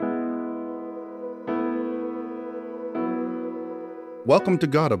Welcome to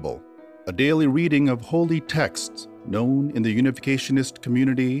Godable, a daily reading of holy texts known in the Unificationist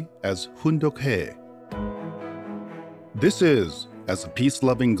community as Hundokhae. This is As a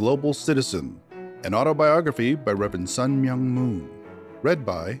Peace-Loving Global Citizen, an autobiography by Reverend Sun Myung Moon, read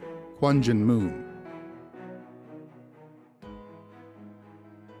by Kwon-Jin Moon.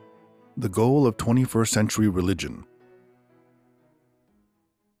 The goal of 21st century religion.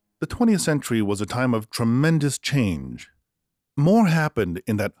 The 20th century was a time of tremendous change. More happened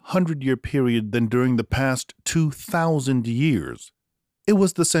in that 100-year period than during the past 2,000 years. It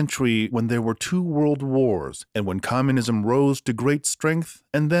was the century when there were 2 world wars and when communism rose to great strength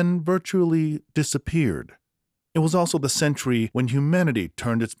and then virtually disappeared. It was also the century when humanity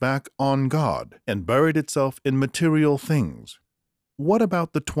turned its back on God and buried itself in material things. What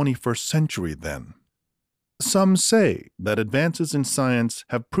about the 21st century then? Some say that advances in science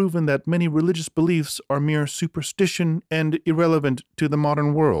have proven that many religious beliefs are mere superstition and irrelevant to the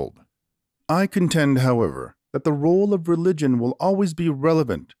modern world. I contend, however, that the role of religion will always be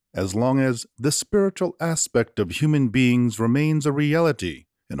relevant as long as the spiritual aspect of human beings remains a reality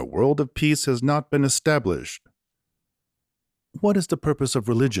and a world of peace has not been established. What is the purpose of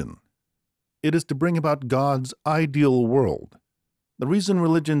religion? It is to bring about God's ideal world. The reason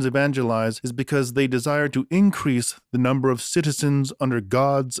religions evangelize is because they desire to increase the number of citizens under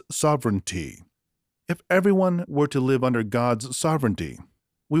God's sovereignty. If everyone were to live under God's sovereignty,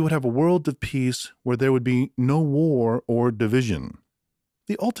 we would have a world of peace where there would be no war or division.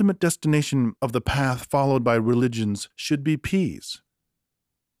 The ultimate destination of the path followed by religions should be peace.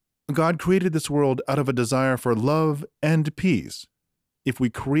 God created this world out of a desire for love and peace. If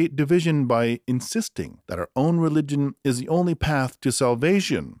we create division by insisting that our own religion is the only path to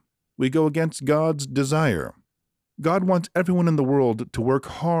salvation, we go against God's desire. God wants everyone in the world to work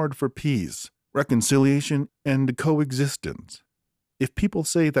hard for peace, reconciliation, and coexistence. If people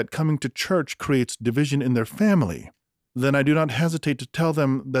say that coming to church creates division in their family, then I do not hesitate to tell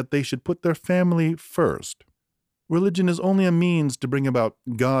them that they should put their family first. Religion is only a means to bring about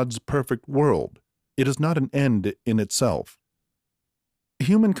God's perfect world. It is not an end in itself.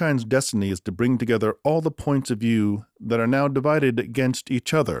 Humankind's destiny is to bring together all the points of view that are now divided against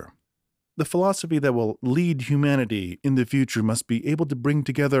each other. The philosophy that will lead humanity in the future must be able to bring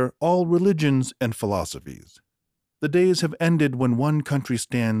together all religions and philosophies. The days have ended when one country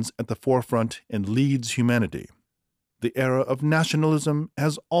stands at the forefront and leads humanity. The era of nationalism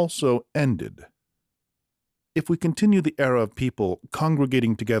has also ended. If we continue the era of people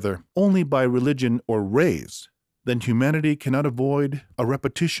congregating together only by religion or race, then humanity cannot avoid a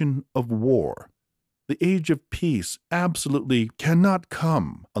repetition of war. The age of peace absolutely cannot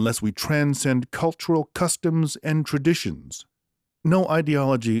come unless we transcend cultural customs and traditions. No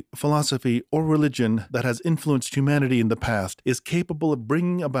ideology, philosophy, or religion that has influenced humanity in the past is capable of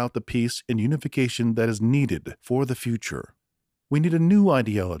bringing about the peace and unification that is needed for the future. We need a new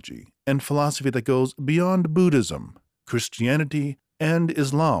ideology and philosophy that goes beyond Buddhism, Christianity, and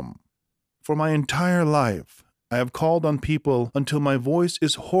Islam. For my entire life, I have called on people until my voice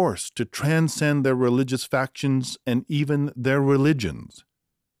is hoarse to transcend their religious factions and even their religions.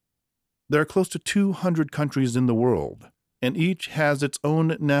 There are close to 200 countries in the world, and each has its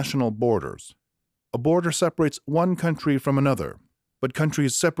own national borders. A border separates one country from another, but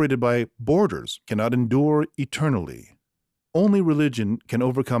countries separated by borders cannot endure eternally. Only religion can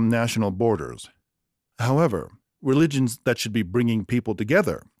overcome national borders. However, religions that should be bringing people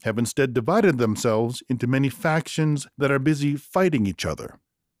together have instead divided themselves into many factions that are busy fighting each other.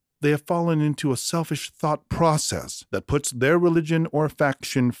 They have fallen into a selfish thought process that puts their religion or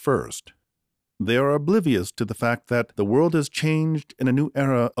faction first. They are oblivious to the fact that the world has changed and a new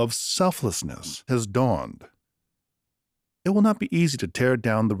era of selflessness has dawned. It will not be easy to tear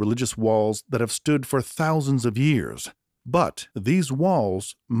down the religious walls that have stood for thousands of years. But these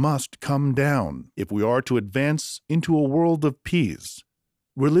walls must come down if we are to advance into a world of peace.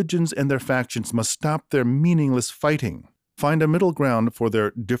 Religions and their factions must stop their meaningless fighting, find a middle ground for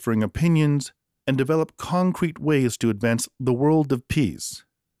their differing opinions, and develop concrete ways to advance the world of peace.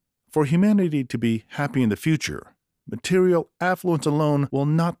 For humanity to be happy in the future, material affluence alone will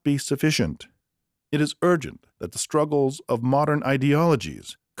not be sufficient. It is urgent that the struggles of modern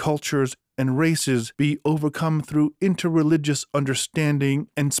ideologies, cultures, and races be overcome through interreligious understanding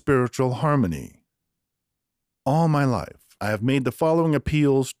and spiritual harmony. All my life, I have made the following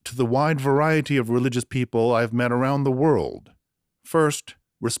appeals to the wide variety of religious people I have met around the world. First,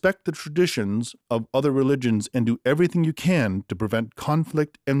 respect the traditions of other religions and do everything you can to prevent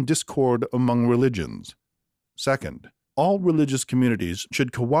conflict and discord among religions. Second, all religious communities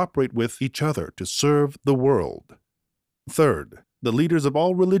should cooperate with each other to serve the world. Third, The leaders of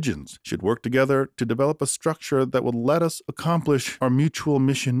all religions should work together to develop a structure that will let us accomplish our mutual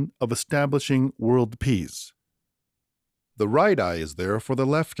mission of establishing world peace. The right eye is there for the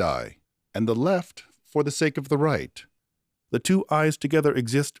left eye, and the left for the sake of the right. The two eyes together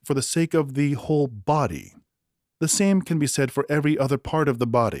exist for the sake of the whole body. The same can be said for every other part of the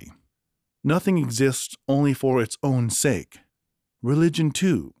body. Nothing exists only for its own sake. Religion,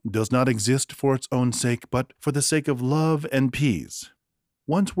 too, does not exist for its own sake, but for the sake of love and peace.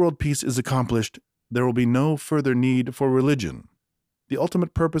 Once world peace is accomplished, there will be no further need for religion. The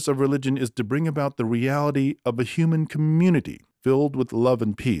ultimate purpose of religion is to bring about the reality of a human community filled with love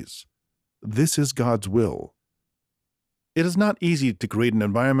and peace. This is God's will. It is not easy to create an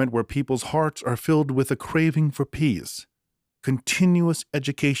environment where people's hearts are filled with a craving for peace. Continuous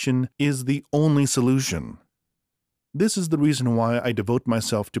education is the only solution. This is the reason why I devote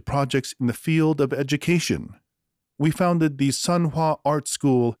myself to projects in the field of education. We founded the Sunhua Art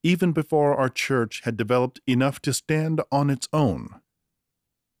School even before our church had developed enough to stand on its own.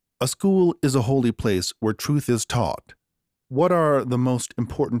 A school is a holy place where truth is taught. What are the most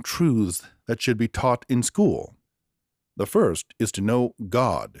important truths that should be taught in school? The first is to know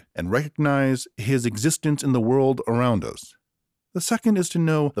God and recognize His existence in the world around us. The second is to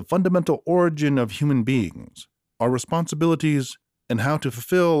know the fundamental origin of human beings, our responsibilities, and how to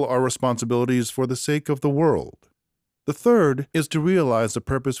fulfill our responsibilities for the sake of the world. The third is to realize the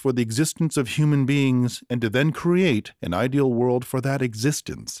purpose for the existence of human beings and to then create an ideal world for that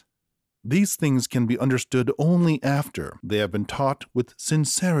existence. These things can be understood only after they have been taught with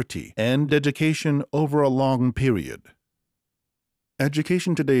sincerity and dedication over a long period.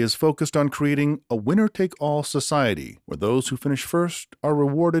 Education today is focused on creating a winner-take-all society where those who finish first are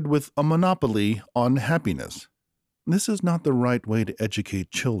rewarded with a monopoly on happiness. This is not the right way to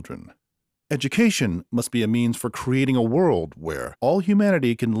educate children. Education must be a means for creating a world where all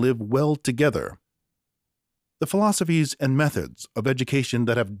humanity can live well together. The philosophies and methods of education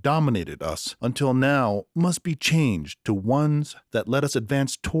that have dominated us until now must be changed to ones that let us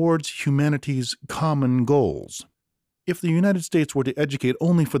advance towards humanity's common goals. If the United States were to educate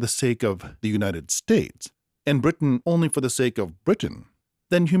only for the sake of the United States, and Britain only for the sake of Britain,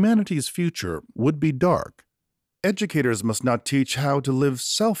 then humanity's future would be dark. Educators must not teach how to live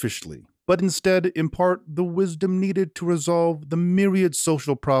selfishly, but instead impart the wisdom needed to resolve the myriad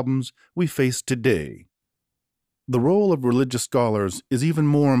social problems we face today. The role of religious scholars is even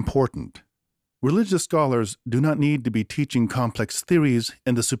more important. Religious scholars do not need to be teaching complex theories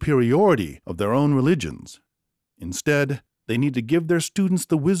and the superiority of their own religions. Instead, they need to give their students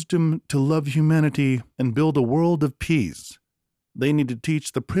the wisdom to love humanity and build a world of peace. They need to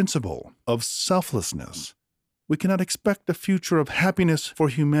teach the principle of selflessness. We cannot expect a future of happiness for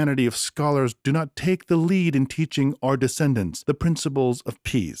humanity if scholars do not take the lead in teaching our descendants the principles of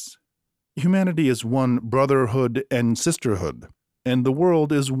peace. Humanity is one brotherhood and sisterhood, and the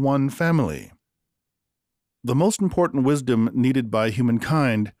world is one family. The most important wisdom needed by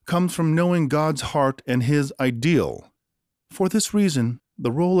humankind comes from knowing God's heart and His ideal. For this reason,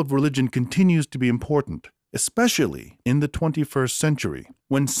 the role of religion continues to be important, especially in the 21st century,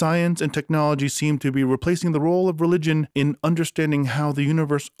 when science and technology seem to be replacing the role of religion in understanding how the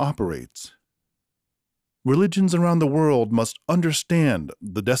universe operates. Religions around the world must understand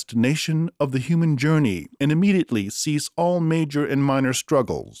the destination of the human journey and immediately cease all major and minor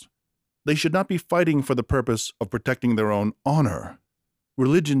struggles. They should not be fighting for the purpose of protecting their own honor.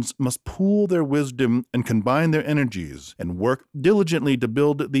 Religions must pool their wisdom and combine their energies and work diligently to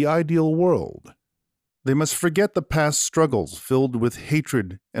build the ideal world. They must forget the past struggles filled with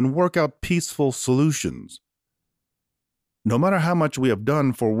hatred and work out peaceful solutions. No matter how much we have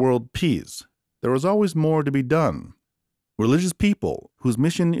done for world peace, there is always more to be done. Religious people, whose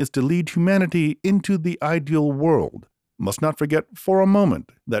mission is to lead humanity into the ideal world, must not forget for a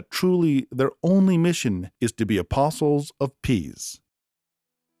moment that truly their only mission is to be apostles of peace.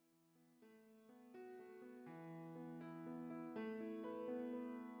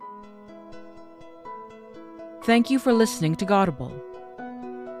 Thank you for listening to Godable.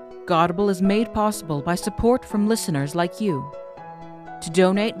 Godable is made possible by support from listeners like you. To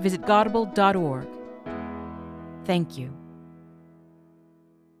donate, visit godable.org. Thank you.